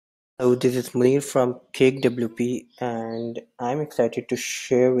Hello, this is Munir from Cake WP, and I'm excited to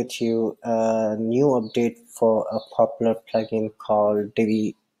share with you a new update for a popular plugin called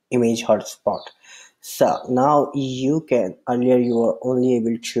Divi Image Hotspot. So now earlier you were only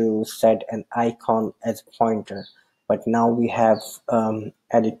able to set an icon as a pointer, but now we have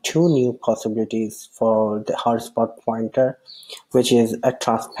added two new possibilities for the hotspot pointer, which is a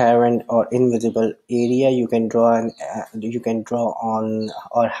transparent or invisible area. You can draw on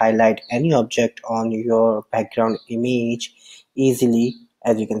or highlight any object on your background image easily.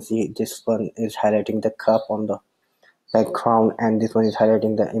 As you can see, this one is highlighting the cup on the background, and this one is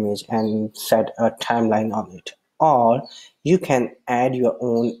highlighting the image, and set a timeline on it. Or you can add your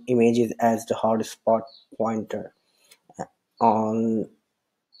own images as the hotspot pointer on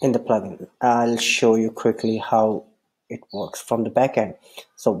in the plugin. I'll show you quickly how it works from the back end.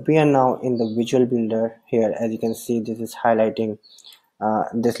 So we are now in the visual builder here. As you can see, this is highlighting.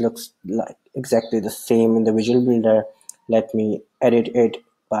 This looks like exactly the same in the visual builder. Let me edit it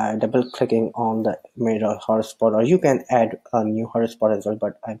by double clicking on the mirror hotspot, or you can add a new hotspot as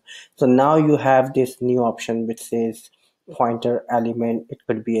well. So now you have this new option which says pointer element. It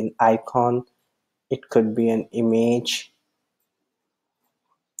could be an icon, it could be an image,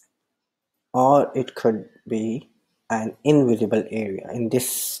 or it could be an invisible area. In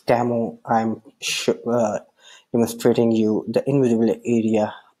this demo, I'm demonstrating you the invisible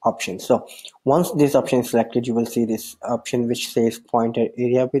area option. So once this option is selected, you will see this option which says pointer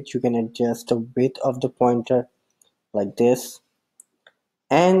area width. You can adjust the width of the pointer like this,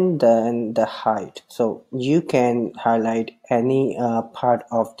 and then the height. So you can highlight any part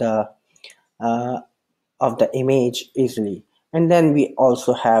uh, of the image easily. And then we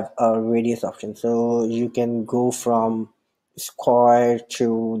also have a radius option, so you can go from square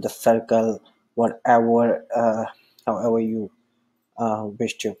to the circle, whatever however you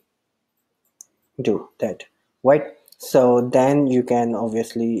wish to do that, right? So then you can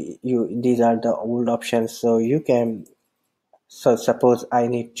obviously you these are the old options, so you can, so suppose I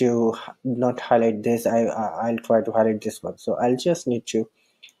need to not highlight this, I'll try to highlight this one. So I'll just need to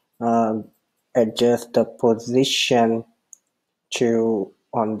um, adjust the position to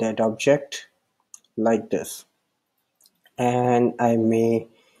on that object like this, and I may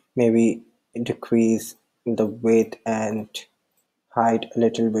maybe decrease the width and height a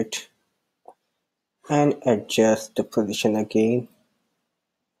little bit, and adjust the position again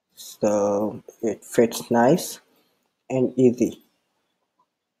so it fits nice and easy.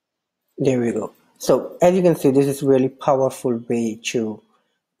 There we go. So as you can see, this is really powerful way to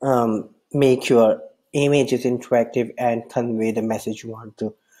make your images interactive and convey the message you want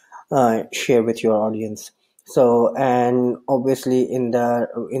to share with your audience. So, and obviously in the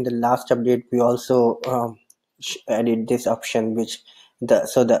last update we also added this option, which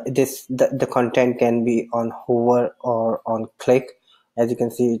the content can be on hover or on click. As you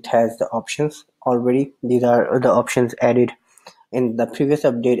can see, it has the options already. These are the options added in the previous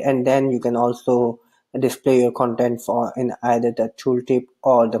update, and then you can also display your content for in either the tooltip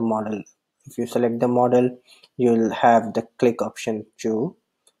or the model. If you select the model, you'll have the click option too,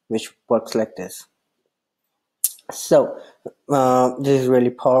 which works like this. So this is really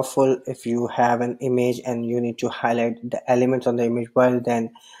powerful if you have an image and you need to highlight the elements on the image while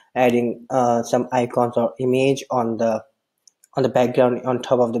then adding some icons or image on the background, on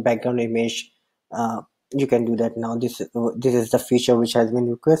top of the background image. You can do that now. This is the feature which has been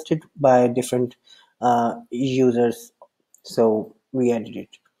requested by different users, so we added it.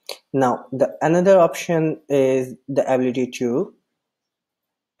 Now the another option is the ability to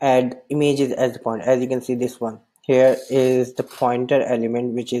add images as the point. As you can see, this one here is the pointer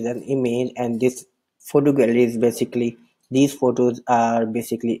element, which is an image, and this photo gallery is basically, these photos are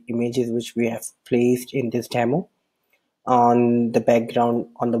basically images which we have placed in this demo on the background,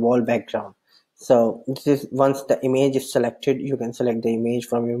 on the wall background. So this is, once the image is selected, you can select the image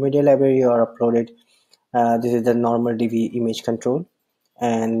from your media library or upload it. This is the normal Divi image control,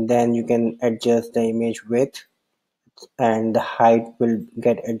 and then you can adjust the image width, and the height will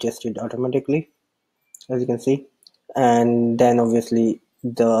get adjusted automatically, as you can see. And then obviously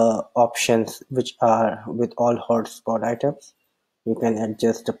the options which are with all hotspot items, you can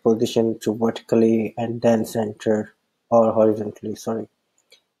adjust the position to vertically and then center, or horizontally, sorry.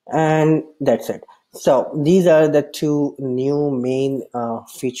 And that's it. So these are the two new main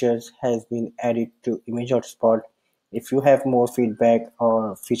features has been added to image hotspot. If you have more feedback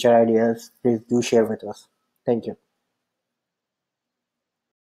or feature ideas, please do share with us. Thank you.